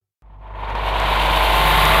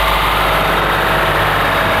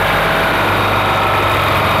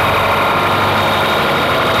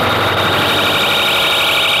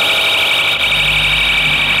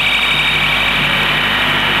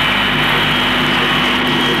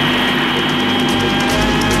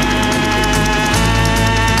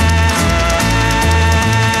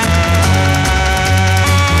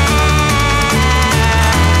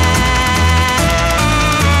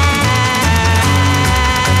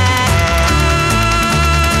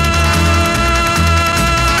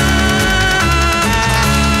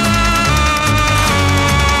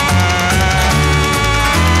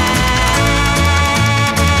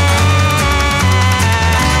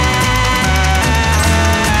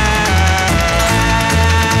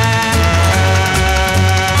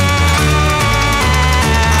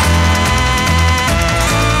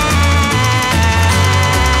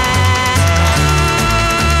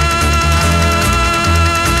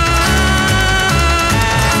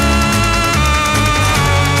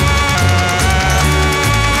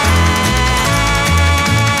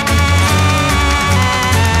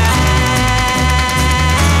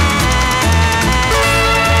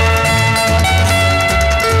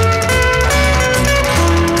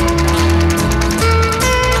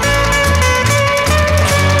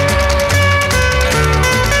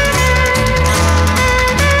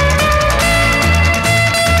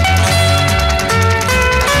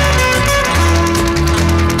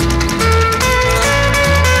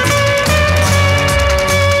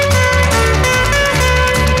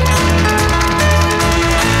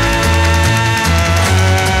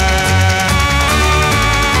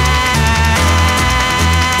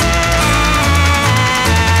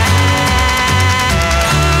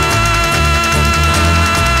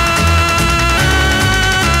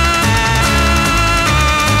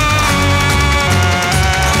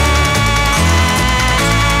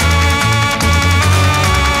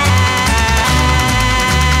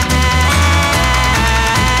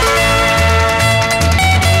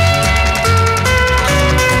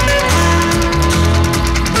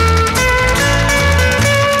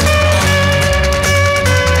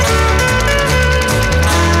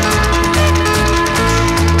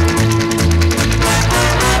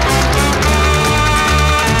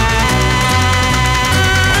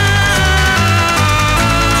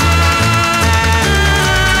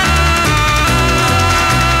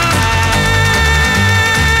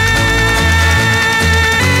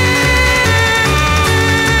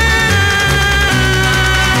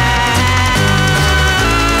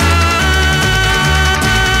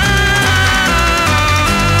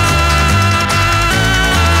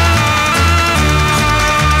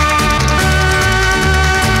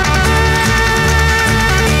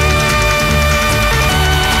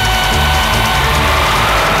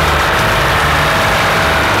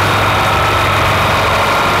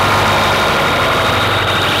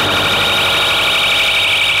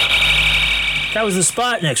was the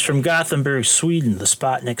Spotniks from Gothenburg, Sweden. The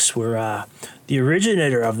Spotniks were the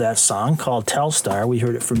originator of that song called Telstar. We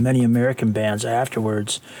heard it from many American bands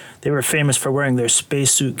afterwards. They were famous for wearing their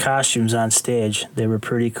spacesuit costumes on stage. They were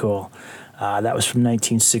pretty cool. That was from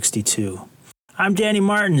 1962. I'm Danny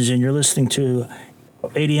Martins, and you're listening to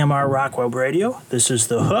ADMR Rock Web Radio. This is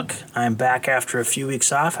The Hook. I'm back after a few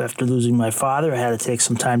weeks off after losing my father. I had to take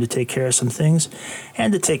some time to take care of some things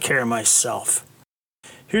and to take care of myself.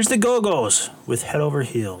 Here's the Go-Go's with Head Over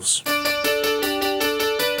Heels.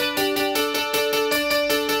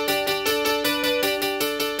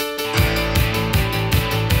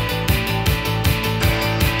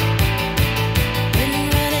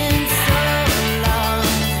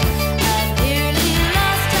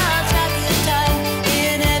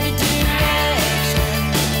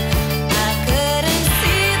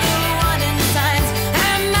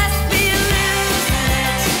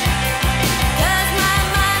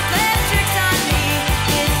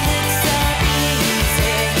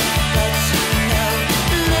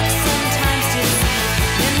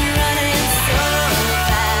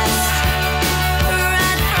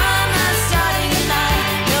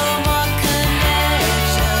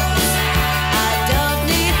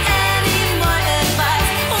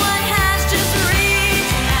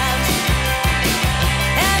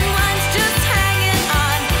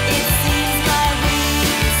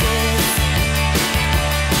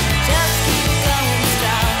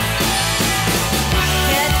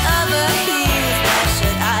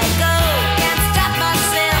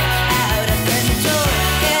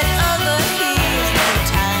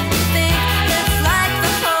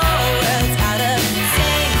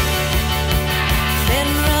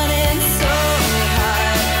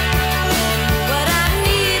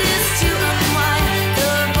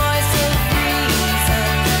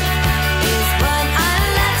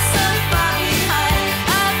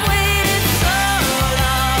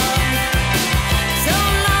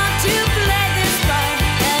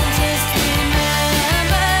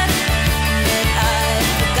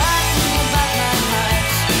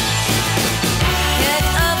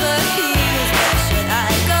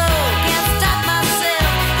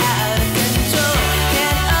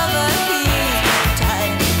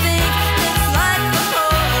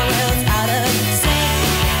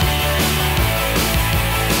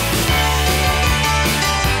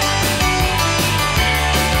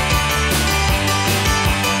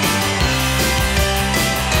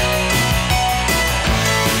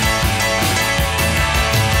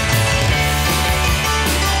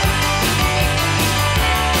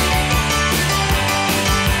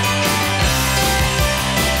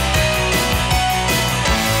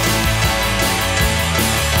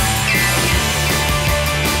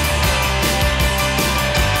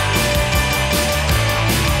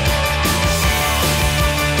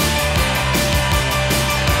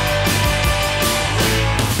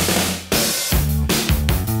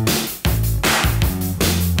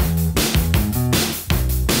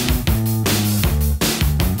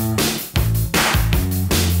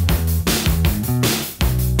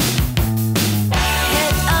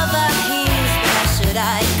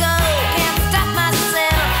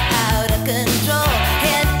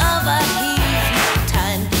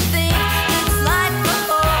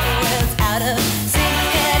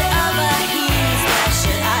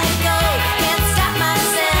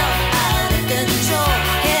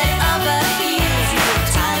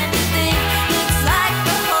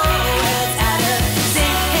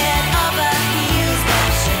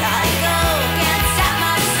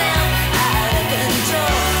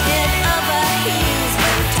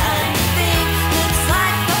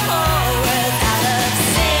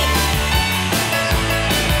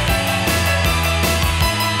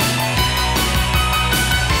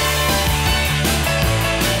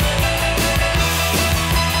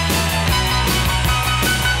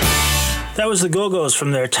 That was the Go-Go's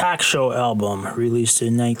from their Talk Show album, released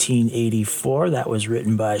in 1984. That was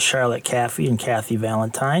written by Charlotte Caffey and Kathy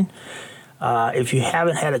Valentine. If you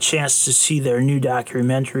haven't had a chance to see their new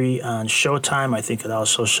documentary on Showtime, I think it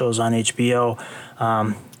also shows on HBO,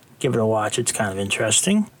 give it a watch. It's kind of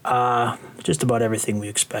interesting. Just about everything we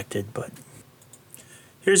expected. But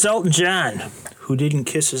here's Elton John, who didn't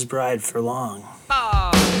kiss his bride for long.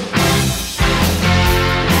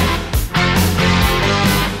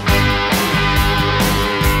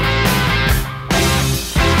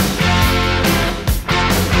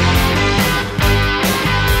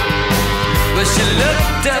 Well, she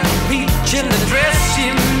looked up peach in the dress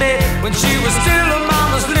she made when she was still a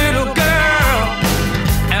mama's little girl.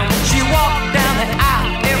 And when she walked down the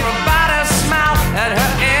aisle, everybody smiled at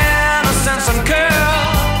her innocence and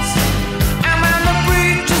curls. And when the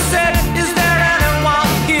preacher said, "Is there any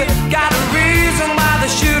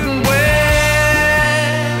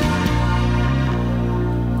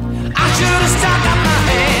stuck up my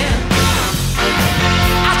hand.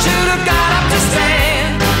 I should have got up to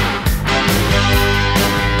stand.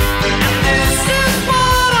 And this is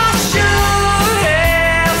what I should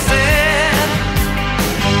have said.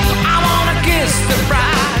 I wanna kiss the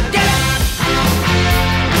bride, yeah.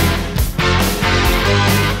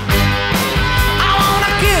 I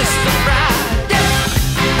wanna kiss the bride, yeah.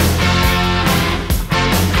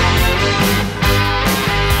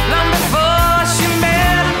 Long before she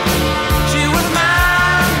met, she was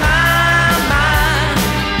mine, mine, mine.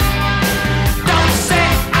 Don't say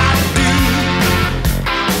I do,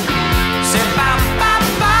 say bye, bye,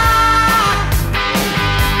 bye.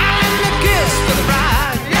 And let me kiss the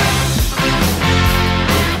bride, yeah.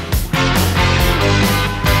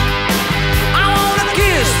 I wanna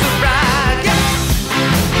kiss the bride, yeah.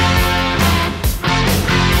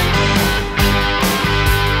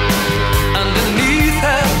 Underneath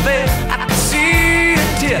her veil, I could see a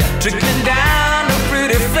tear trickling down her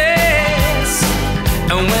pretty face.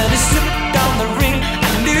 And when he slipped on the ring, I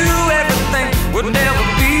knew everything would never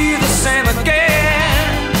be the same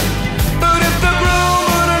again. But if the groom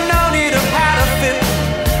would have known, he'd have had a fit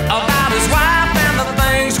about his wife and the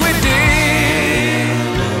things we did.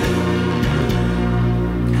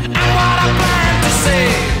 And what I planned to say,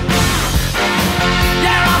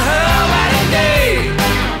 yeah, on her wedding day.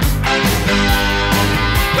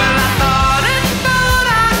 Well, I thought it, but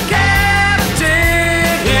I kept it.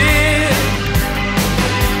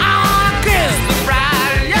 I wanna kiss the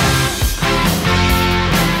bride, yeah.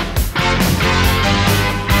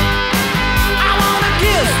 I wanna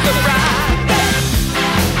kiss the bride, yeah.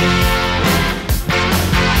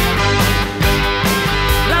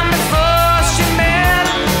 Long before she met,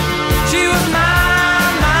 she was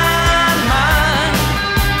mine, mine, mine.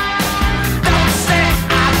 Don't say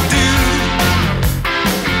I do,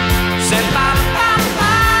 say bye, bye,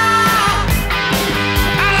 bye.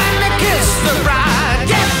 And let me kiss the bride,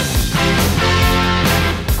 yeah.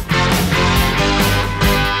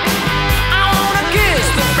 I wanna kiss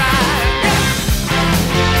the bride, yeah. I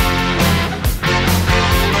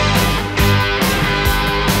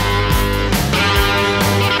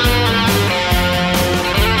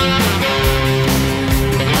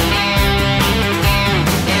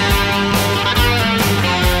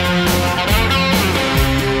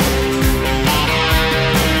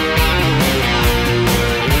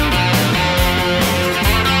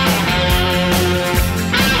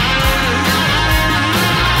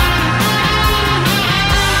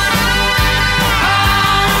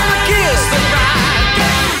wanna kiss the bride,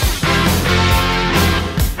 yeah.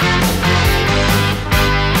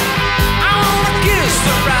 I wanna kiss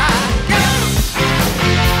the bride, yeah.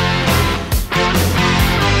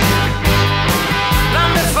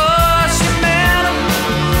 Long before she met him,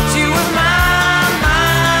 she was mine,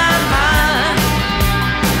 mine, mine.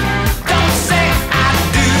 Don't say I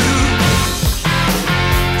do,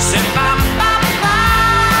 say bye, bye,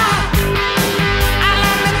 bye. And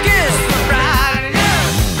let me kiss the bride, yeah.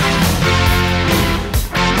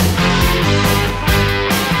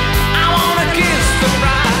 I wanna kiss the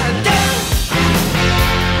bride, yeah.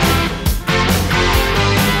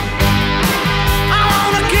 I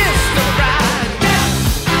wanna kiss the bride, yeah.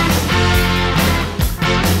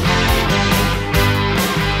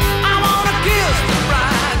 I wanna kiss the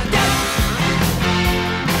bride, yeah.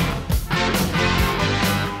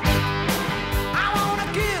 I wanna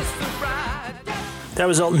kiss the bride, yeah. That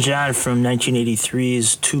was Elton John from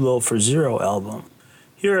 1983's Too Low for Zero album.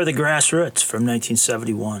 Here are the Grassroots from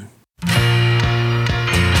 1971.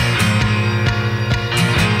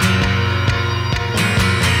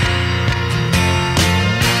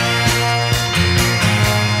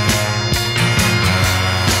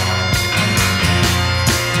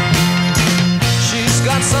 She's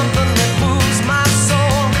got something that moves my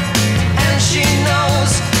soul, and she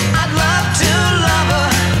knows I'd love to love her,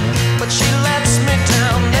 but she lets me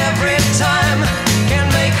down every time. Can't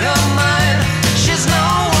make her mine. She's no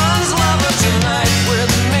one's lover tonight.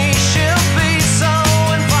 With me, she'll be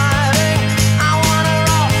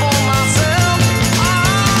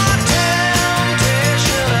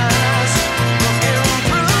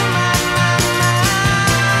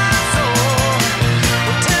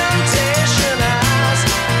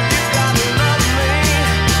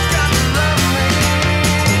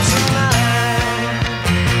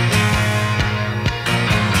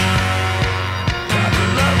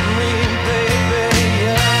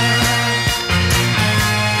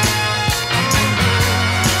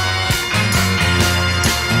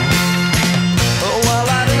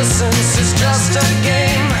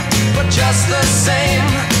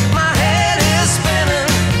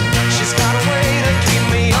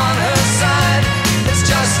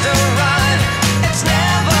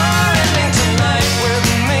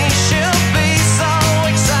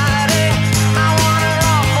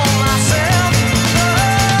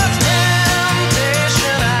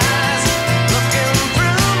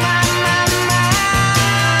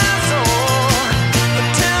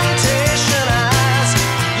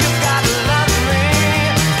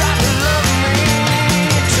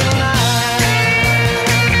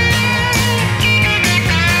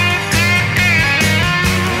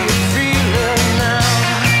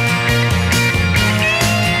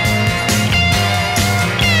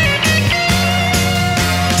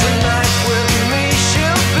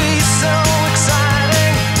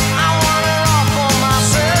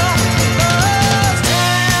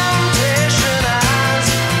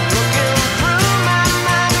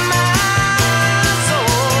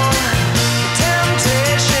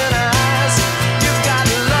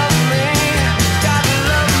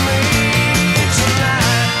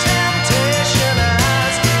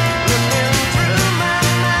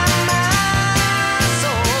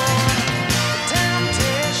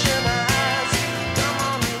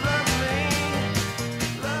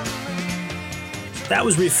That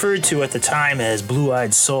was referred to at the time as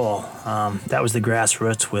Blue-Eyed Soul. That was the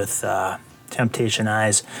Grassroots with Temptation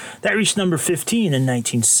Eyes. That reached number 15 in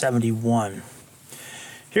 1971.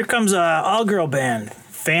 Here comes an all-girl band,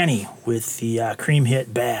 Fanny, with the Cream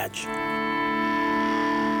hit Badge.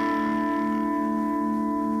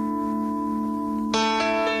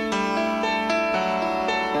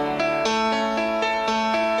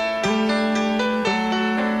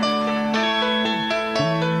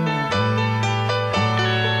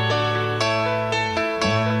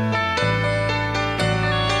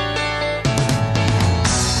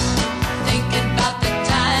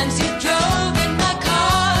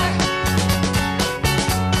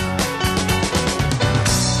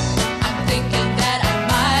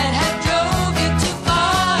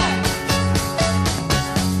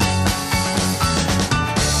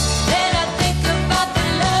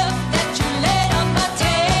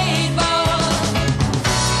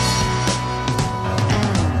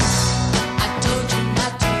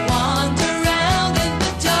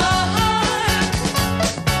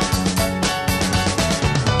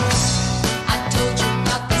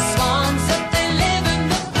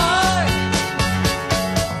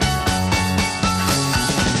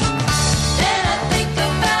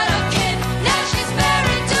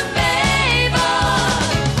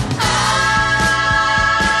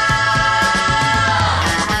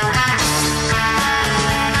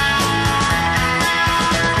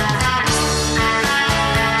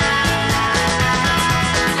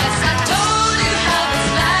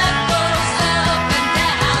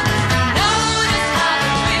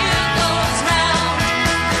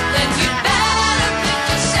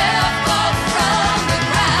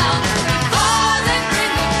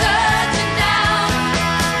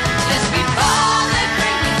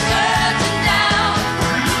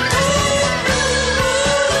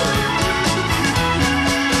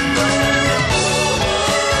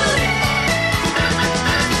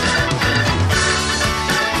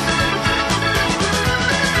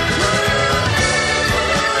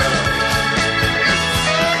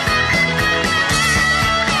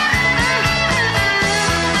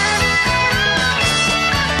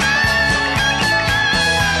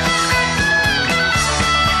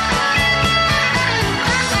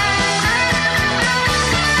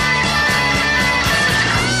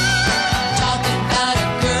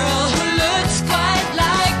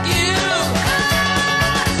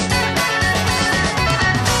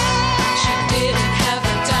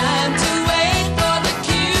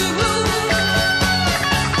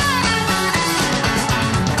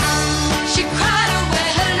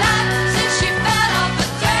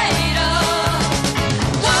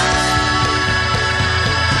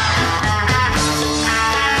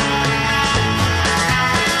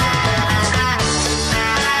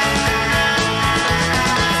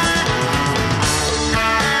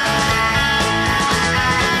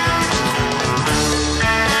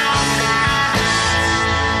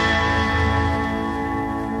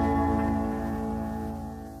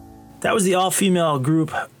 That was the all-female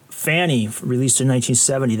group Fanny, released in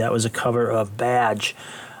 1970. That was a cover of Badge.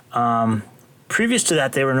 Previous to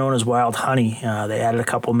that, they were known as Wild Honey. They added a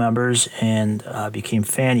couple members and became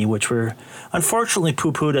Fanny, which were unfortunately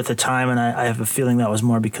poo-pooed at the time, and I have a feeling that was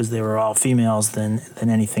more because they were all females than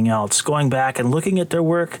anything else. Going back and looking at their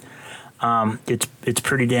work, it's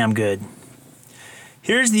pretty damn good.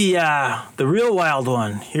 Here's the real wild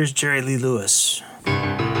one. Here's Jerry Lee Lewis.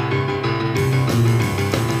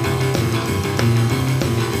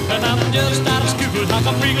 And I'm just out of school, like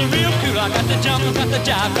I'm real cool. I got the jump, got the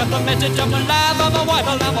jive, got the message, I'm alive. I'm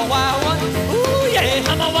a wild one. Ooh yeah,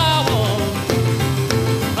 I'm a wild one.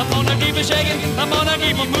 I'm gonna keep it shaking, I'm gonna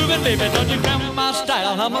keep it moving, baby. Don't you grab my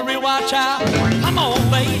style? I'm a real wild child. Come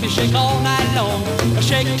on, baby, shake all night long.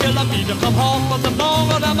 Shake till the beat come home from the bone,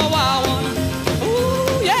 but I'm a wild one.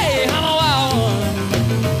 Ooh yeah, I'm a wild one.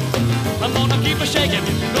 I'm gonna keep it shaking,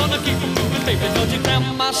 gonna keep it moving, baby. Don't you grab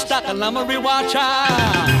my style? I'm a real wild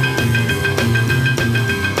child.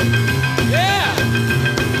 Yeah.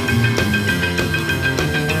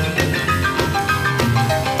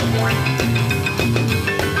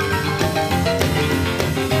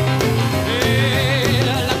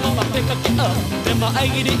 In my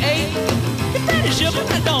 88, you better ship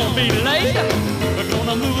it, don't be late. We're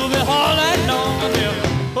gonna move it all night long.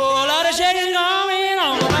 Yeah. Oh, a lot of shaking going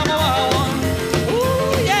on. I'm a wild one.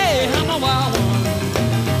 Ooh, yeah, I'm a wild one.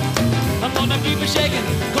 I'm gonna keep it shaking,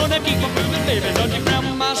 gonna keep it moving, baby. Don't you grab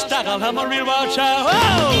my style, I'm a real wild child. Oh!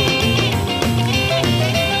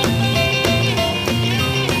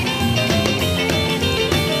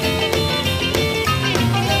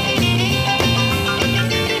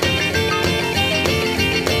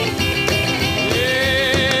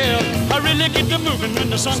 get to moving when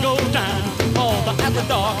the sun goes down. Oh, but after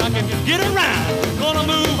dark I can get around. Gonna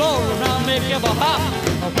move all around, make every hop.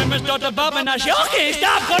 When we start to bump and I sure can't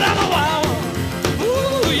stop, 'cause I'm a wild.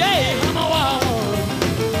 Ooh, yeah, I'm a wild.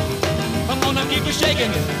 I'm gonna keep it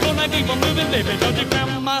shaking, gonna keep it moving, baby. Don't you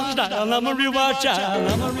grab my style? I'm a real wild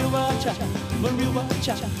child. I'm a real wild child. I'm a real wild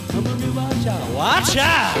child. I'm a real wild child. Watch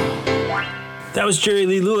out! That was Jerry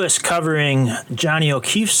Lee Lewis covering Johnny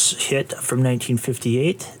O'Keefe's hit from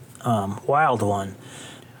 1958, Wild One.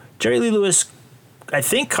 Jerry Lee Lewis, I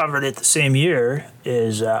think, covered it the same year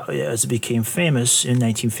as it became famous in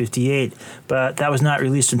 1958, but that was not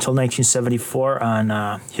released until 1974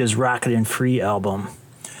 on his Rockin' Free album.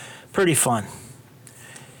 Pretty fun.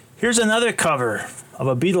 Here's another cover of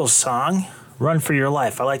a Beatles song, Run for Your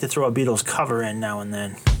Life. I like to throw a Beatles cover in now and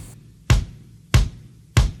then.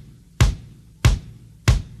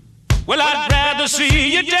 Well, I'd rather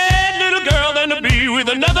see you dead, little girl, than to be with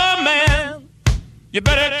another man. You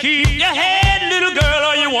better keep your head, little girl,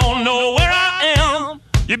 or you won't know where I am.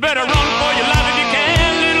 You better run for your life if you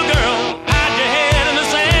can, little girl. Hide your head in the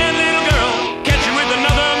sand, little girl. Catch you with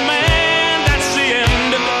another man, that's the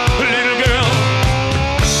end, little girl.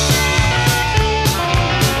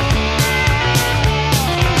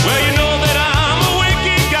 Well, you know that I'm a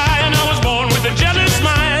wicked guy, and I was born with a jealous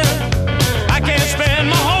mind. I can't spend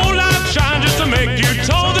my whole life trying just to make you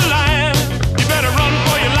toe the line. You better run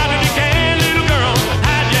for your life if you can, little girl.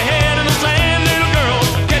 Hide your head in the sand, little girl.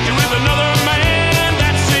 Catch you with another man,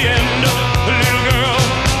 that's the end, little girl.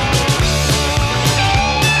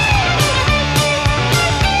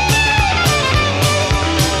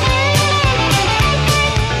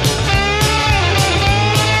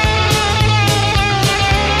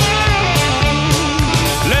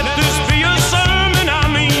 Let this be a sermon, I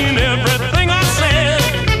mean everything I said.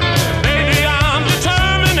 Baby, I'm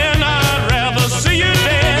determined and I'd rather see you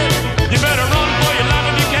dead. You better run for your life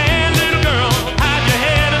if you can, little girl. Hide your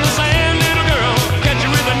head in the sand, little girl. Catch you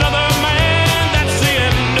with another man, that's the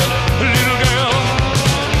end, little girl.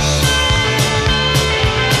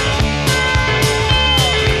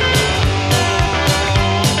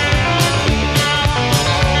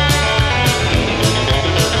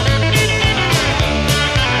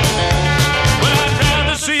 Well, I'd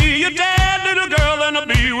rather see you dead, little girl, than to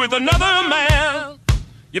be with another man.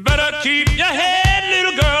 You better keep your head,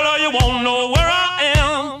 little girl, or you won't know where I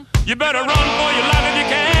am. You better run for your life if you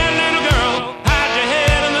can, little girl. Hide your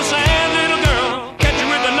head in the sand, little girl. Catch you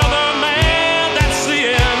with another man, that's the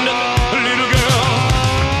end, little girl.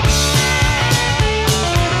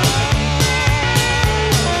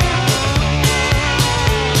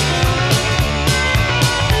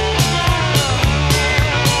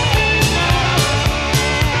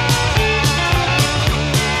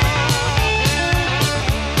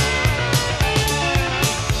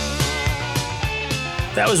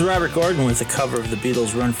 That was Robert Gordon with a cover of the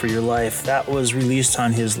Beatles' Run for Your Life. That was released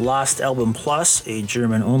on his Lost Album Plus, a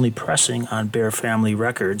German-only pressing on Bear Family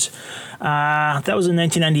Records. That was in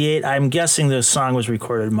 1998. I'm guessing the song was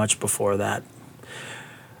recorded much before that.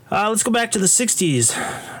 Let's go back to the 60s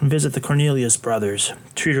and visit the Cornelius Brothers.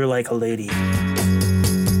 Treat Her Like a Lady.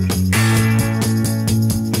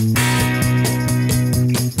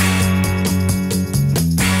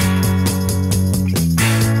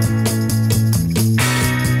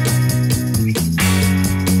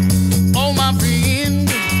 Oh, my friend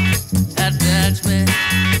attached me.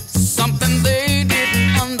 Something they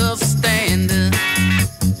didn't understand.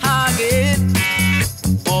 I get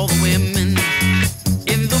all the women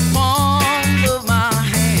in the palm of my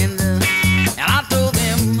hand. And I told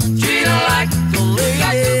them, treat her like a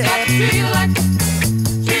lady. Treat her like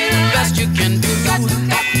the best you can do.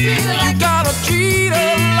 You gotta treat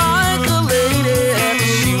her like a lady.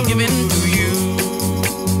 She'll give in to you,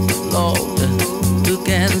 Lord. Look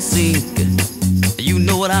and sink. You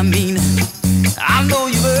know what I mean. I know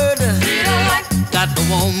you've heard that the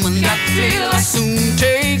woman soon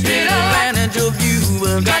take advantage of you.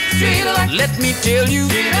 Let me tell you,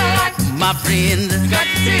 my friend,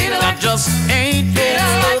 that just ain't your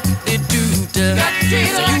substitute.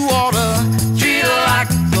 So you oughta treat her like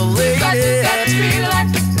a lady.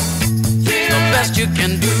 The best you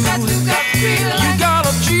can do. You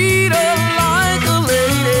gotta treat her like a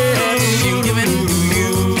lady. She'll give in to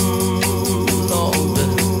you, Lord.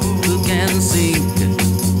 Look and sing.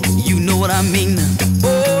 You know what I mean.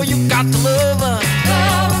 Oh, you got to love her,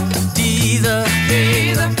 tease her,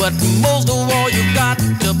 but most of all, you got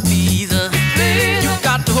to please her. You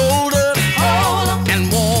got to hold her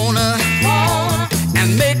and want her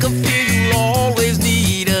and make her feel you always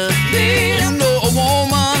need her. You know a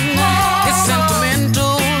woman is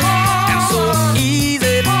sentimental and so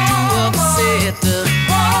easy to upset.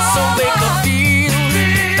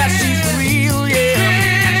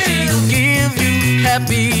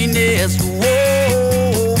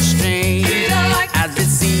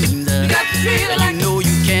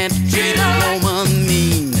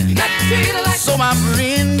 So my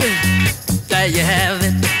friend, there you have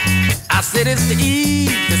it. I said it's the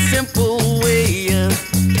easy, simple way.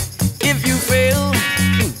 If you fail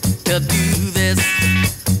to do this,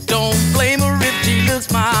 don't blame her if she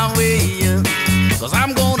looks my way. 'Cause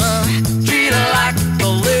I'm gonna treat her like a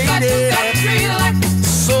lady.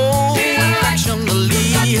 So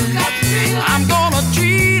affectionately, I'm gonna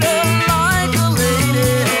treat her like a lady.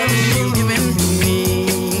 She's giving me,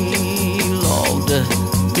 Lord,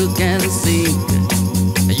 look and see.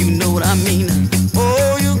 You know what I mean?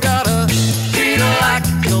 Oh, you gotta treat her like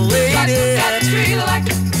a lady. Treat her like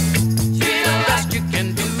the best you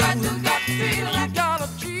can do. You gotta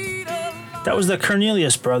treat her like. That was the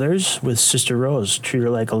Cornelius Brothers with Sister Rose, Treat Her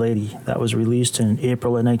Like a Lady. That was released in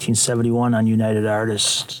April of 1971 on United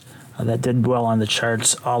Artists. That did well on the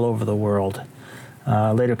charts all over the world.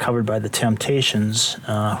 Later covered by The Temptations,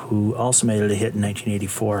 who also made it a hit in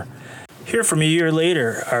 1984. Here from a year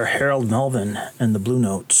later are Harold Melvin and the Blue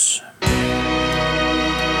Notes.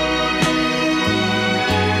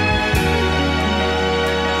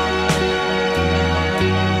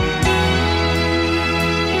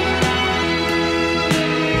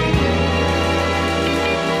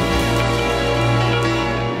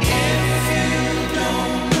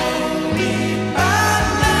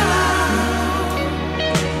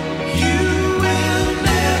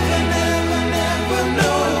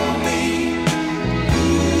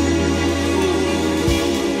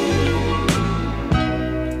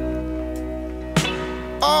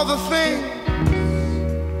 All the things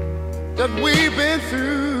that we've been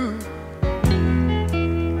through,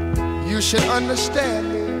 you should understand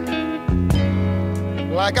me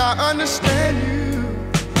like I understand you.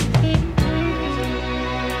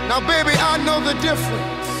 Now baby, I know the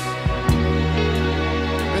difference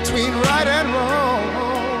between right and wrong.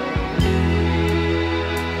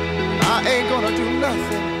 I ain't gonna do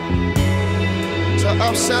nothing to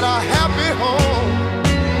upset our happy home.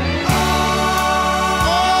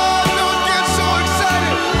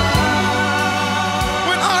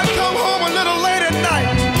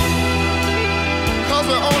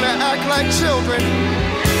 Like children,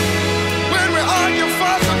 when we argue,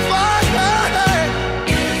 fuss and fight. Hey,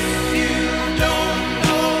 if you don't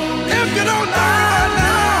know right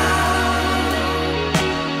now,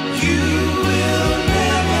 you will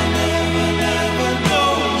never know.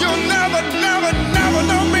 You'll never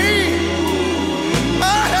know me.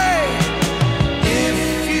 Hey, if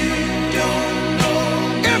you don't know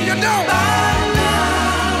me,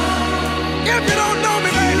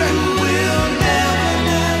 baby.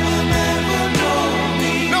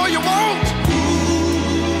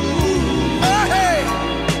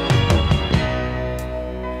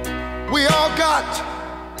 Got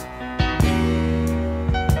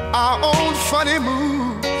our own funny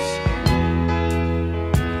moves.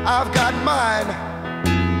 I've got mine.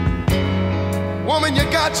 Woman, you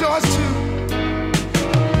got yours too.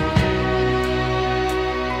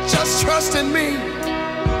 Just trust in me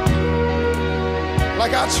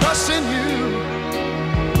like I trust in you.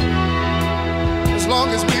 As long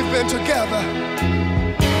as we've been together,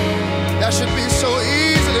 that should be so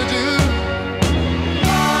easy to do.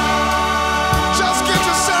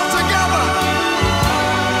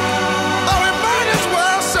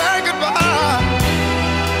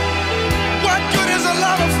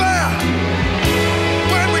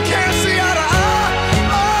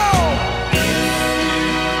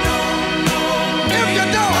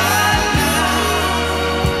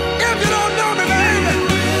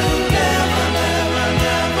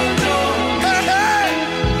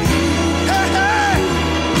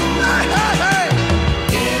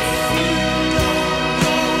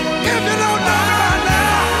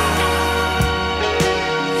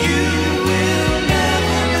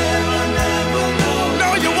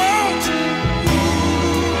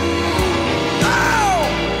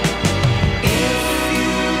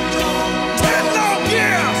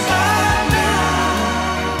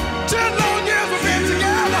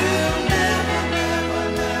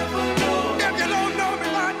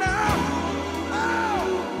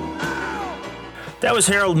 That was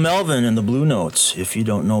Harold Melvin and the Blue Notes, If You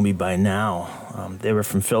Don't Know Me By Now. They were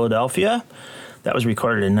from Philadelphia. That was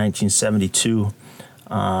recorded in 1972,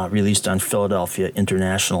 released on Philadelphia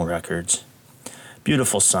International Records.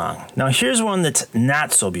 Beautiful song. Now here's one that's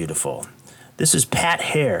not so beautiful. This is Pat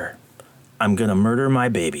Hare, I'm Gonna Murder My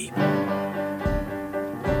Baby.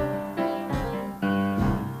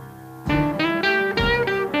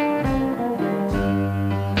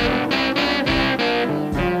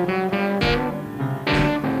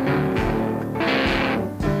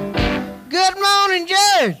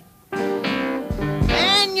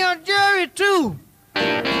 And your jury too.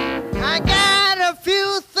 I got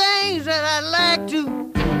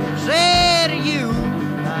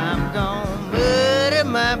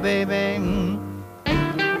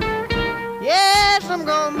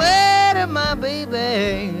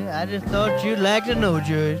I just thought you'd like to know,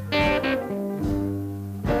 George.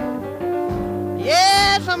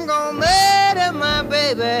 Yes, I'm gonna murder my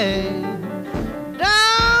baby.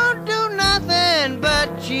 Don't do nothing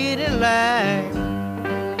but cheat and lie.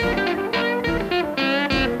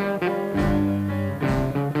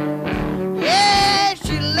 Yeah,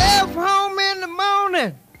 she left home in the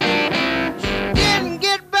morning. She didn't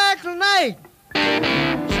get back tonight.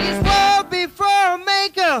 She swore before I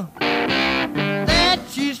make her that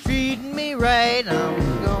she's treating me right.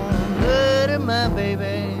 I'm gonna murder my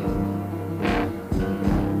baby.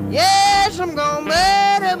 Yes, I'm gonna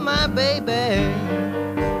murder my baby.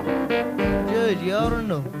 Judge, you ought to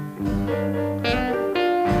know.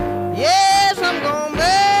 Yes, I'm gonna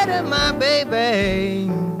murder my baby.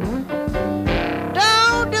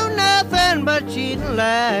 Don't do nothing but cheat and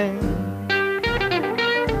lie.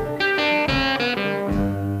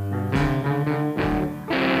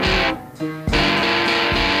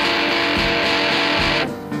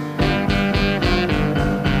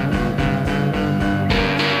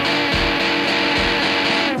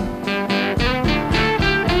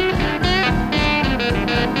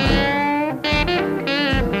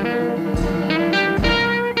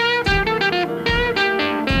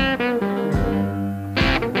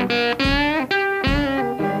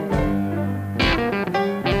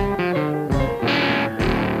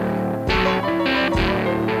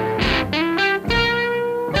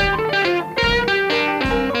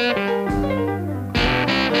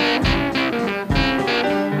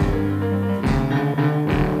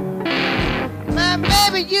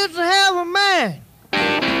 Used to have a man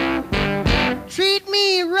treat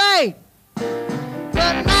me right,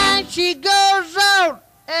 but now she goes out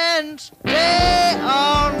and stay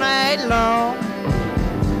all night long.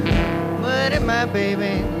 Murder my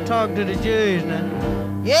baby, talk to the judge now.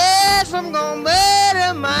 Yes, I'm gonna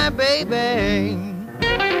murder my baby.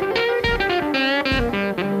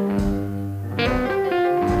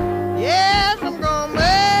 Yes, I'm gonna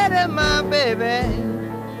murder my baby.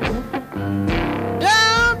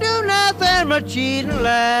 But cheat and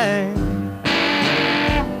lie.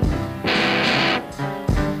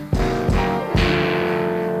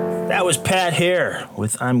 That was Pat Hare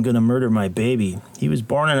with I'm Gonna Murder My Baby. He was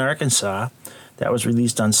born in Arkansas. That was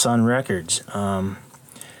released on Sun Records.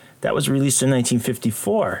 That was released in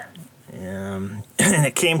 1954. And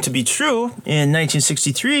it came to be true in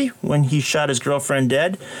 1963 when he shot his girlfriend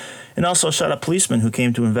dead and also shot a policeman who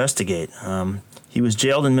came to investigate. He was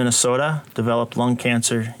jailed in Minnesota, developed lung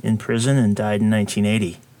cancer in prison, and died in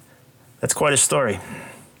 1980. That's quite a story.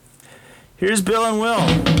 Here's Bill and Will.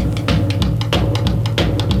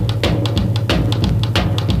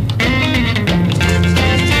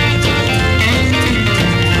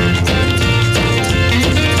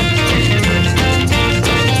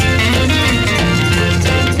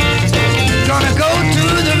 Gonna go to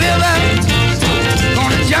the river,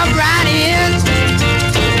 gonna jump right in,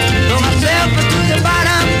 throw myself to the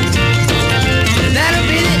bottom, that'll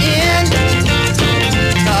be the end.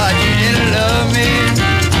 Thought you didn't love me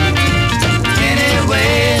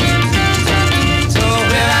anyway.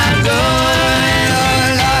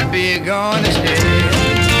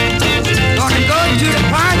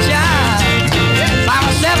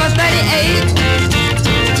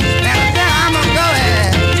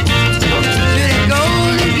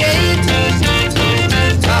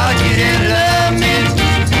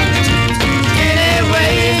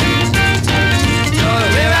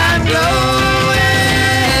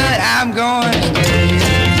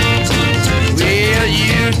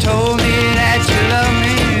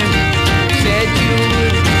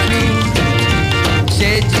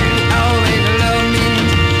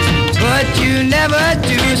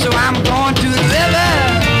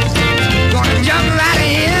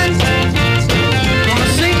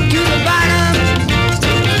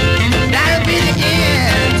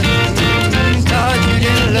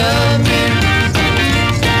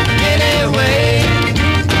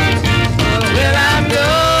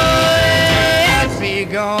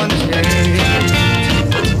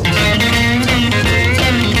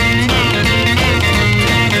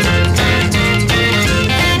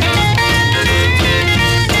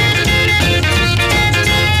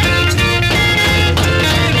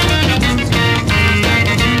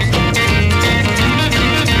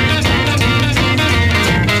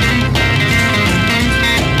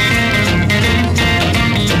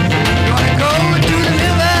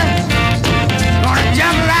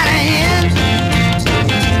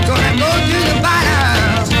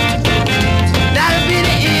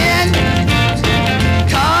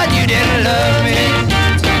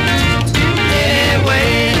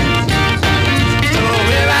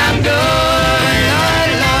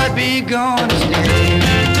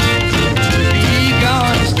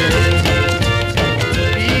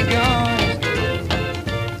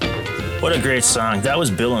 great song. That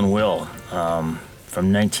was Bill and Will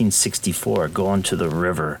from 1964, Going to the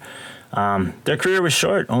River. Their career was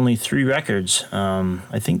short, only 3 records.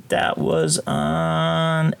 I think that was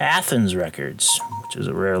on Athens Records, which is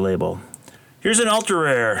a rare label. Here's an ultra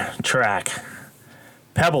rare track.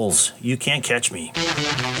 Pebbles, You Can't Catch Me.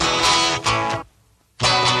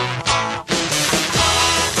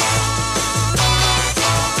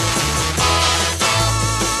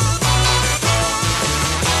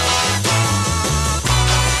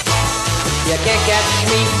 You can't catch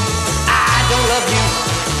me, I don't love you.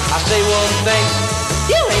 I say one thing,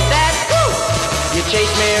 you ain't that cool. You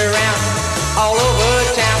chase me around all over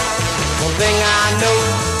town. One thing I know,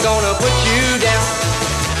 gonna put you down.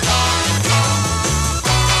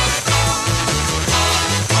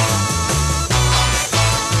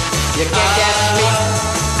 You can't catch me,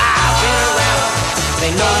 I've been around.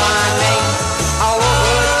 They know my name all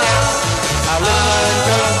over town. I listen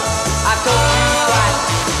to them, I told you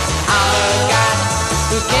twice. I'm a guy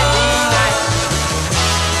who can't be nice.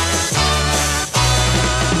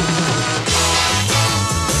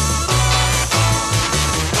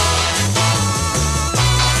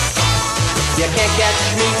 You can't catch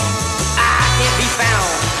me, I can't be found.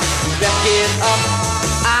 You best get up,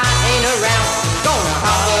 I ain't around. Gonna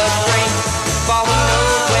hop a train, for who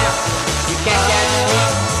knows where. You can't catch me,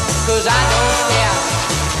 'cause I don't care.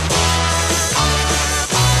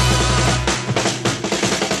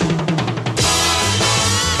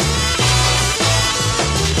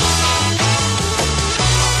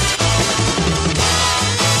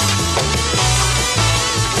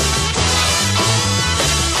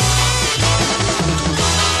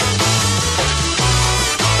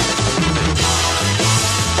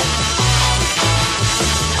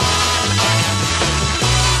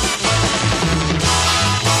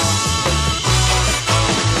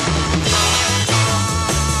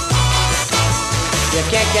 You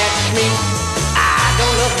can't catch me, I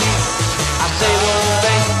don't love you. I say one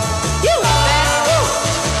thing, you ain't that cool.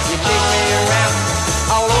 You chase me around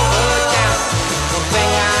all over town. One thing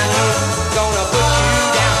I know, gonna put you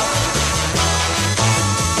down.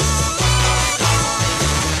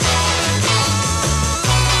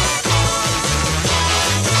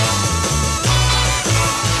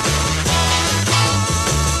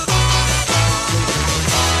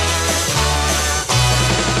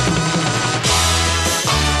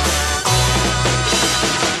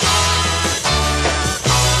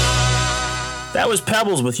 That was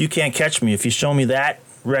Pebbles with You Can't Catch Me. If you show me that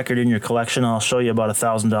record in your collection, I'll show you about a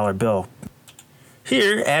 $1,000 bill.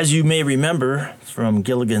 Here, as you may remember from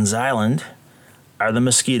Gilligan's Island, are the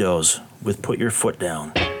Mosquitoes with Put Your Foot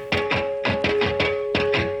Down.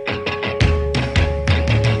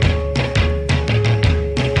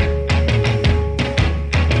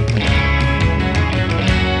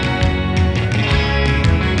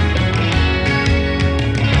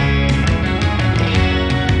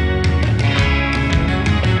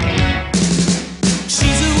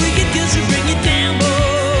 She's a wicked girl, she'll bring you down,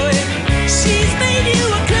 boy. She's made you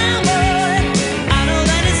a clown, boy. I know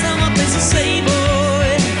that it's not my place to say,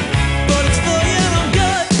 boy, but it's for your own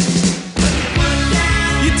good.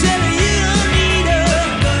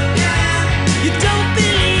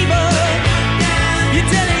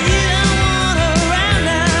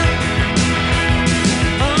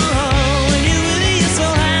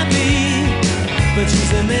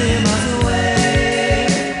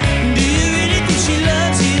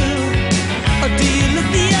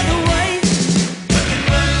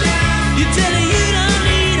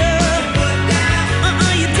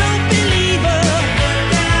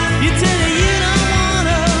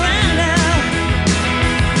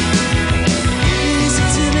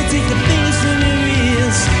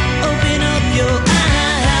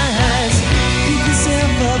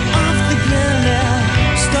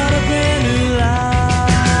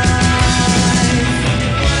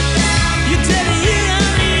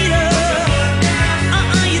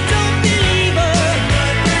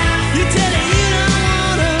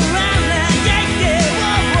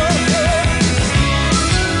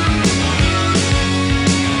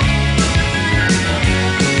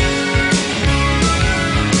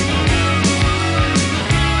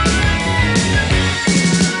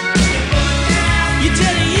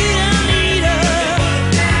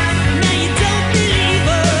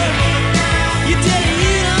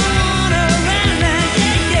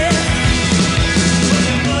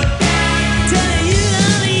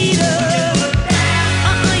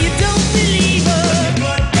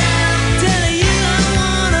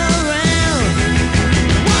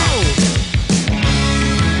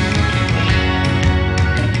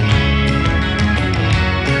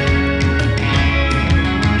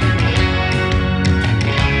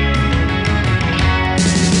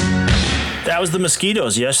 was the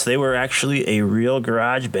Mosquitoes. Yes, they were actually a real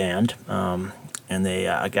garage band, and they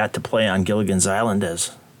got to play on Gilligan's Island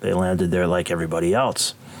as they landed there like everybody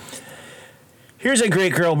else. Here's a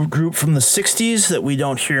great girl group from the 60s that we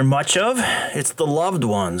don't hear much of. It's the Loved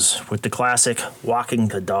Ones with the classic Walking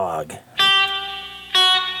the Dog.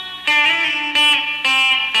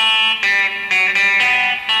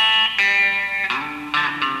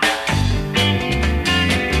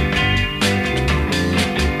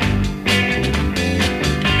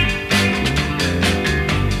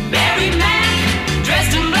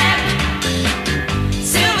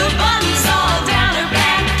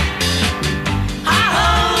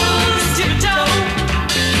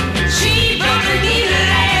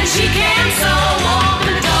 She can so walk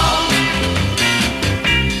the dog.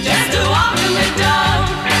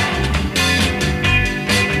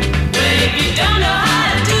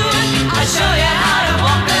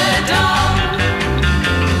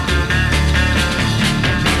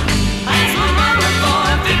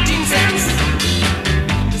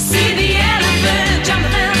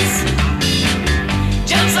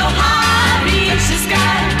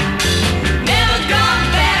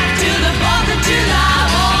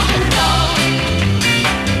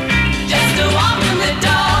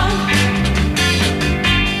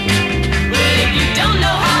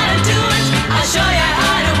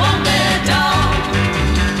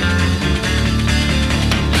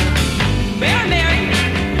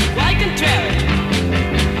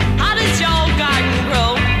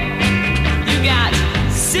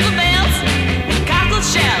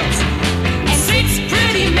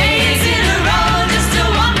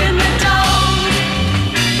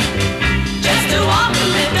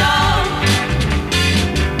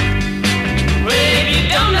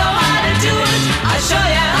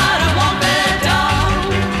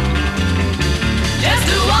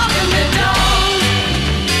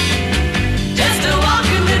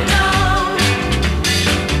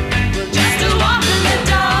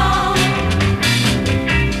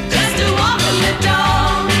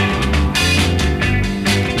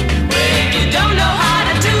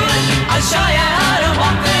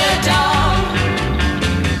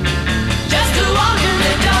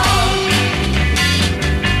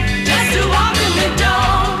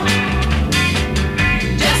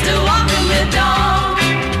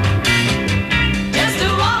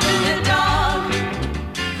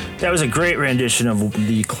 That was a great rendition of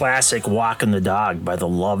the classic Walking the Dog by the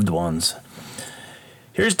Loved Ones.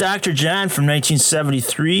 Here's Dr. John from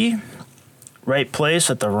 1973, Right Place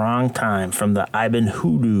at the Wrong Time from the I've Been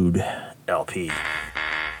Hoodooed LP.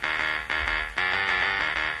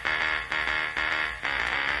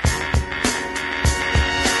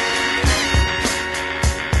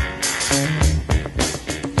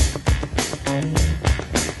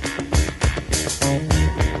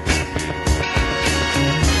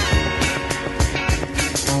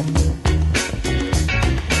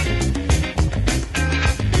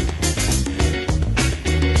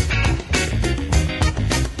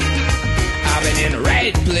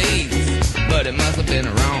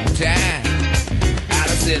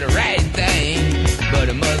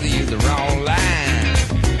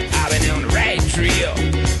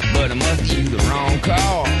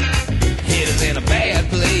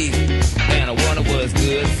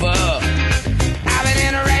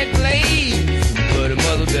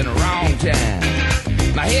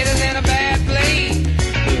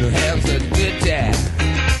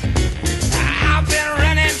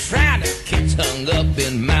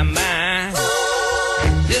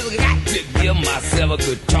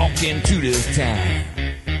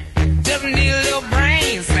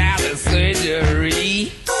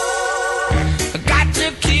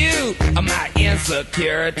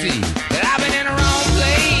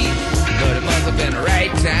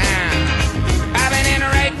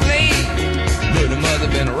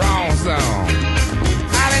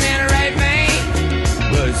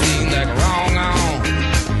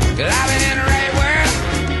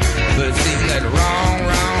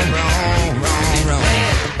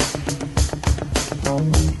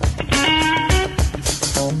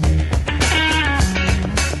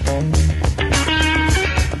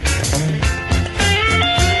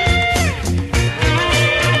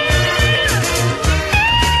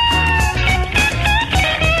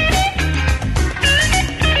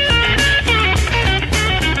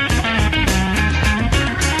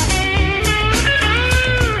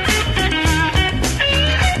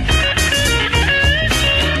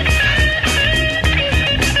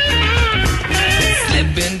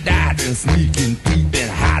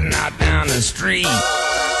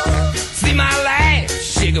 See my life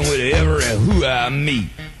shaking with every who I meet.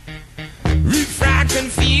 Refried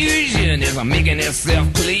confusion is making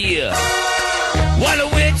itself clear. Wonder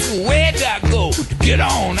which way do I go to get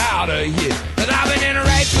on out of here? Cause I've been in the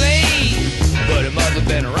right place, but it must have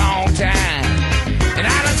been the wrong time. And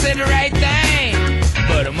I done said the right thing,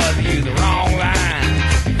 but it must have used the wrong line.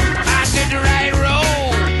 I took the right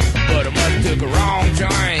road, but I must have took a wrong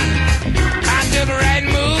train. I took the right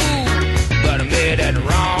move, but I made it at the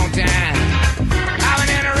wrong time. I've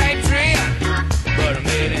been in the right trip, but I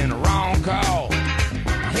made it in the wrong call.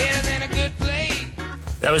 Headed in a good place.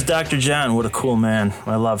 That was Dr. John. What a cool man.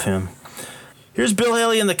 I love him. Here's Bill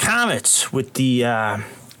Haley and the Comets with the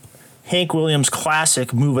Hank Williams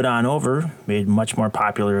classic Move It On Over, made much more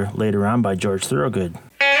popular later on by George Thorogood.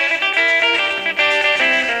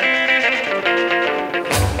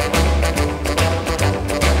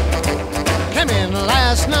 Came in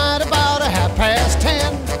last night about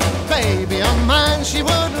 10:30. Baby of mine, she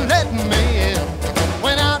wouldn't let me in.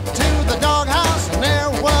 Went out to the doghouse and there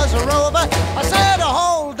was a rover. I said,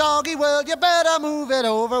 "Oh, doggy, well, you better move it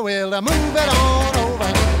over. Well, move it on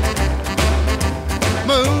over.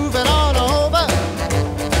 Move it on over.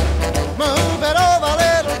 Move it over,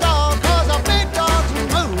 little dog, 'cause a big dog's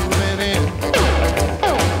moving in."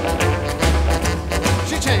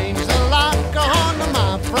 She changed the lock on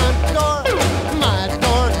my front door. My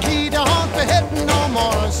door key don't be hitting no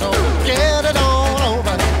more, so get it on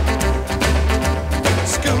over.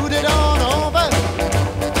 Scoot it on over.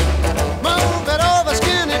 Move it over,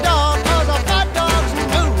 skinny dog, 'cause a fat dog's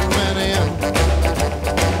moving in.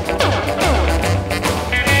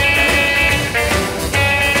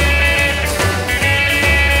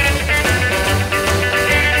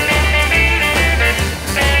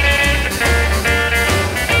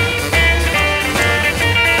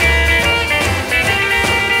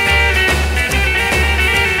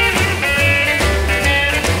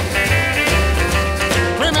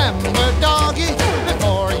 Remember, doggy,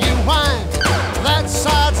 before you whine, that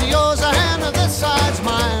side's yours and this side's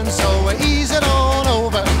mine. So ease it on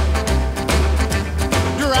over,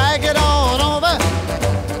 drag it on over,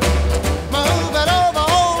 move it over,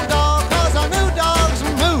 old dog, 'cause a new dog's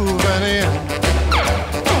moving in.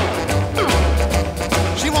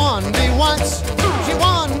 She won me once, she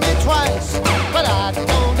won me twice, but I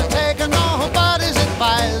don't take nobody's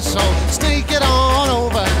advice. So sneak it on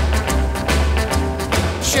over,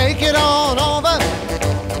 shake it on over,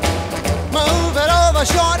 move it over,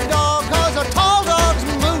 short dog, 'cause a tall dog's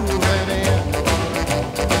moving in.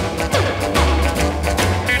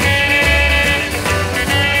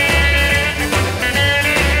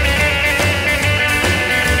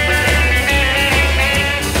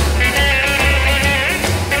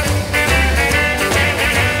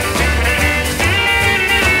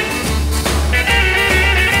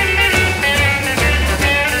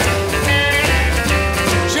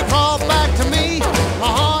 She crawled back to me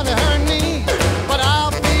on her knees, but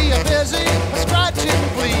I'll be busy scratching,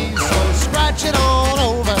 please. So scratch it on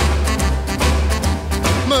over,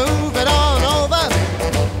 move it on over,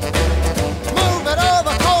 move it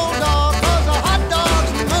over, cold dog, 'cause a hot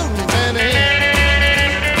dog's moving in.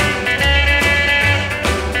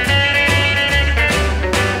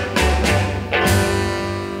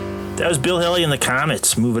 That was Bill Haley and the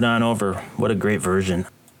Comets, Move It On Over. What a great version.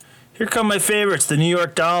 Here come my favorites, the New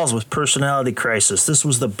York Dolls with Personality Crisis. This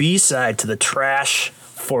was the B-side to the Trash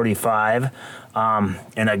 45,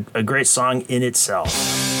 and a great song in itself.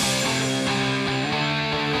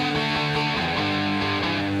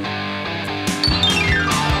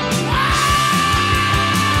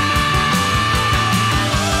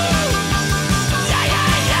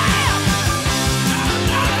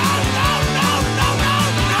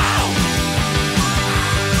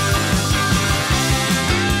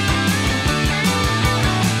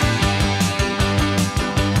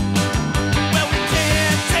 Well, we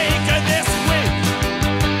can't take her this way,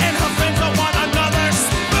 and her friends are one another's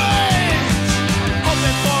spur.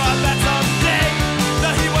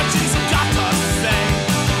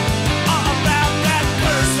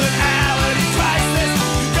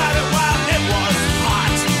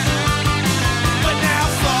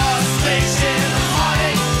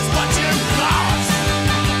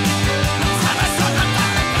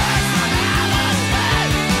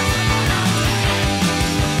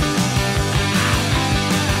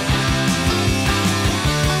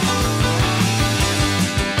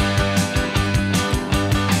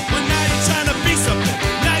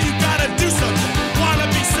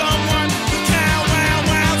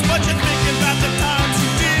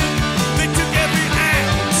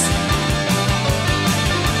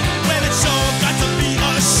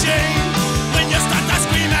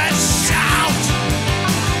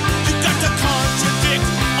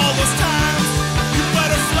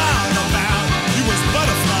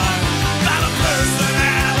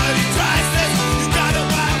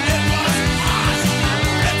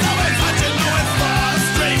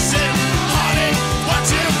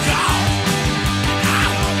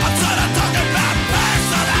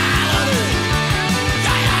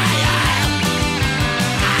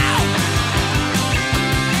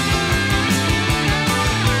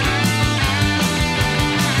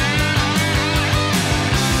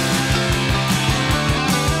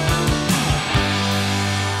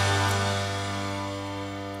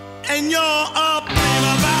 and you're a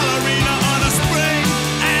prima ballerina on a spring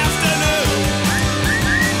afternoon.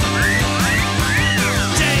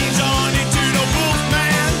 Change on into the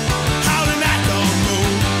Wolfman, howling at the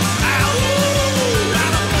moon. Ow,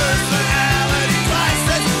 got a personality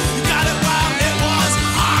crisis. You got it while it was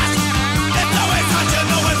hot. It's always hot, you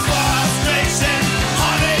know it's frustration.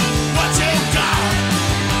 Honey, what you got?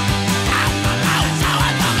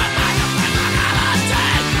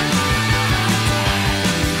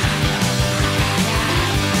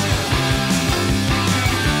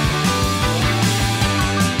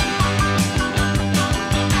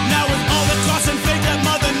 Now with all the toss and fake that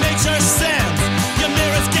Mother Nature sends, your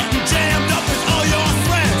mirror's getting jammed up with all your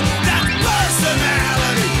friends. That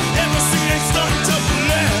personality, everything starting to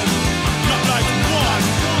blend. Not like one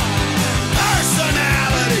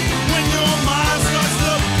personality when your mind starts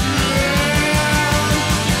to blend.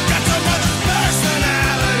 Got another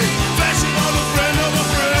personality, flashing on a friend of a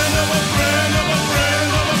friend of a friend of a friend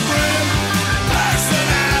of a friend.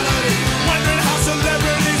 Personality, wondering how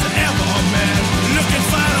celebrities ever met. Looking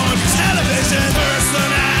fine on television.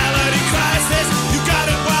 Personality crisis, you got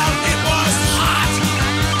it while it was hot.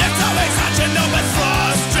 It's always hot, you know, but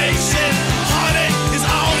frustration, heartache is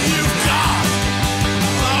all you've got.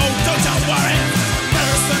 Oh, don't you worry.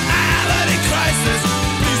 Personality crisis,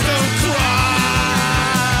 please don't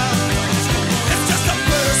cry. It's just a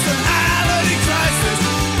personality crisis,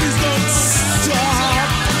 please don't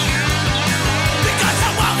stop. Because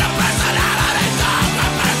I want a personality, don't a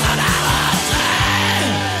personality.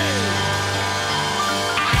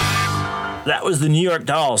 That was the New York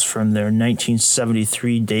Dolls from their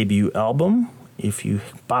 1973 debut album. If you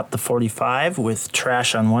bought the 45 with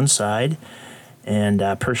Trash on one side and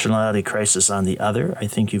Personality Crisis on the other, I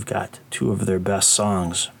think you've got two of their best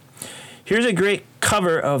songs. Here's a great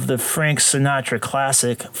cover of the Frank Sinatra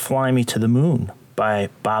classic Fly Me to the Moon by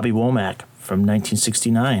Bobby Womack from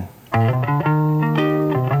 1969.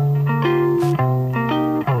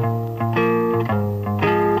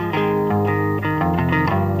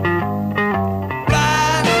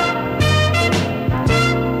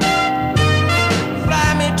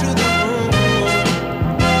 Fly me to the moon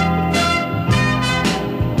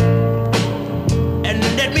and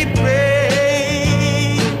let me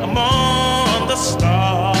play among the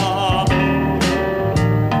stars.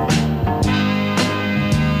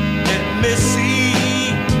 Let me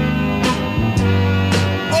see.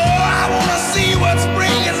 Oh, I wanna see what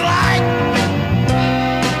spring is like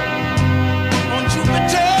on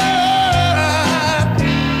Jupiter.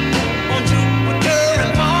 On Jupiter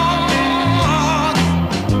and Mars.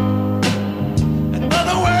 In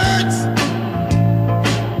other words,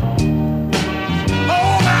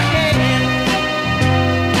 hold my hand.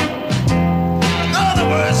 In other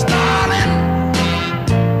words, darling,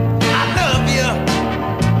 I love you.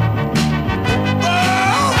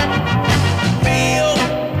 Oh,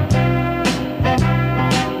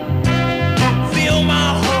 fill my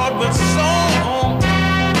heart with song.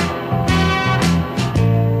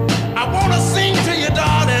 I wanna sing to you,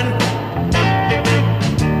 darling,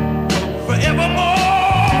 forevermore,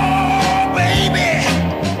 baby.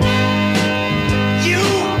 You,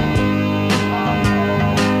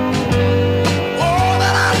 all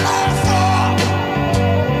that I long for.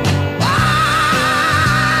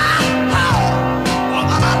 All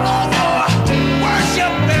that I long for.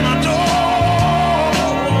 Worship and adore.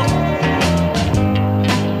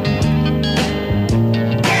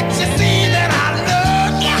 Can't you see that I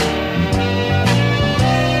love you?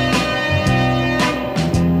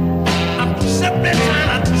 I'm simply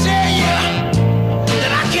trying to tell you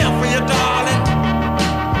that I care for you, darling.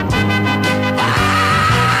 Fly,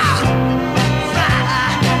 fly,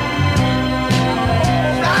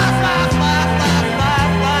 fly, fly, fly, fly,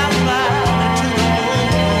 fly, fly to the moon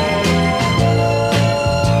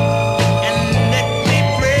and let me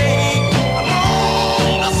play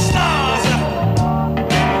among the stars.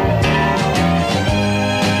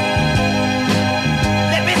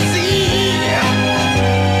 Let me see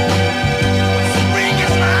what spring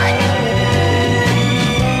is like.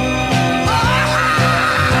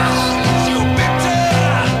 Jupiter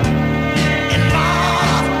and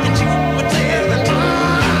Mars, and Jupiter and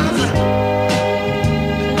Mars.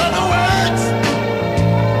 In other words,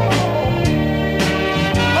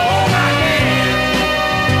 hold my hand.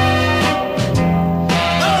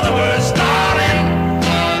 In other words, darling,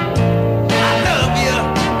 I love you.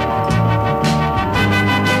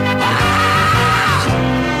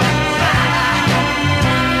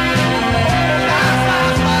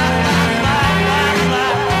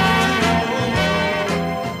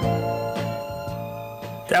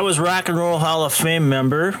 That was Rock and Roll Hall of Fame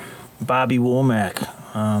member Bobby Womack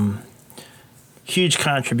Huge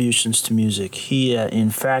contributions to music. He, in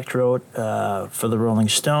fact, wrote for the Rolling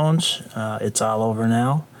Stones, It's All Over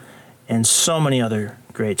Now, and so many other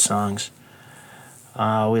great songs.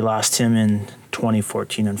 We lost him in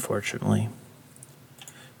 2014, unfortunately.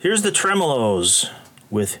 Here's the Tremolos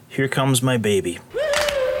with Here Comes My Baby.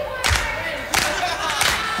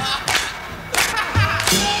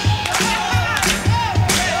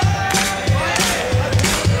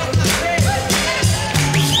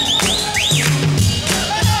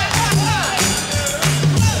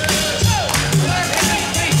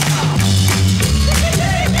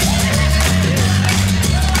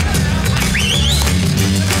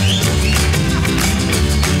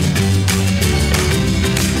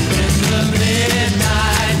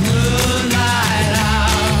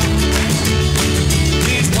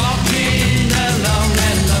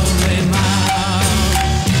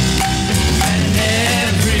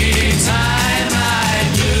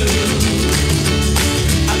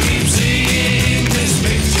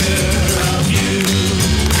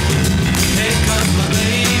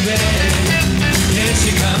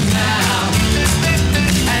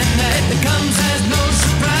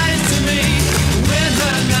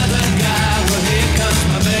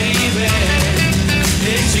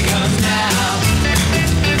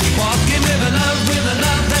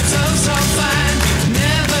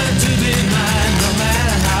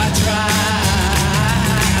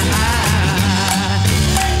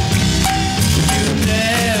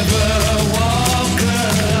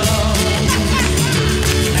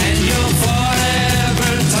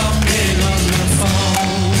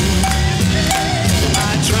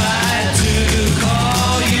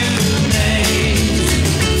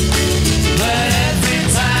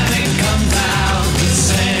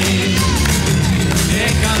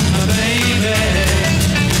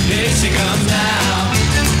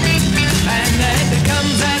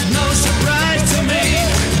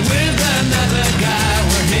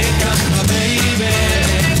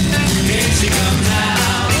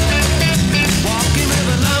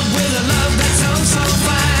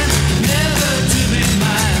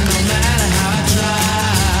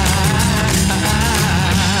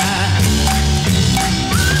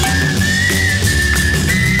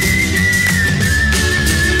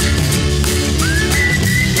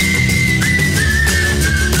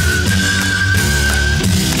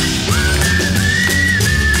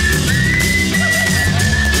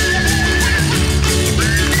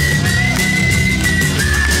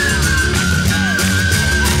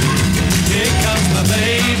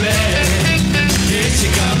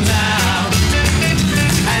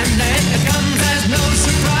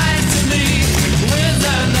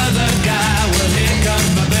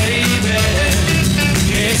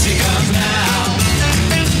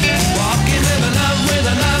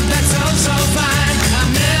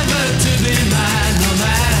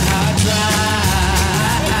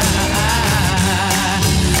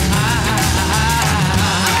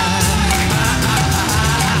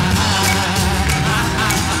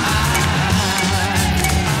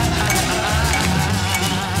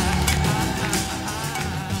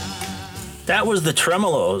 That was the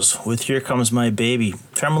Tremolos with Here Comes My Baby.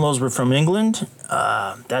 Tremolos were from England.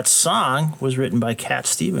 That song was written by Cat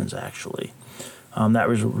Stevens, actually. That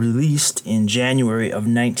was released in January of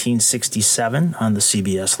 1967 on the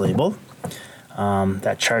CBS label.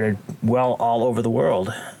 That charted well all over the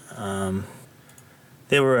world.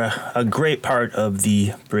 They were a great part of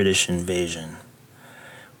the British invasion.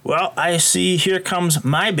 Well, I see Here Comes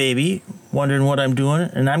My Baby, wondering what I'm doing,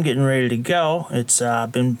 and I'm getting ready to go. It's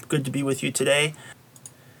been good to be with you today.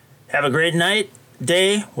 Have a great night,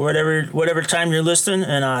 day, whatever time you're listening,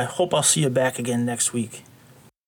 and I hope I'll see you back again next week.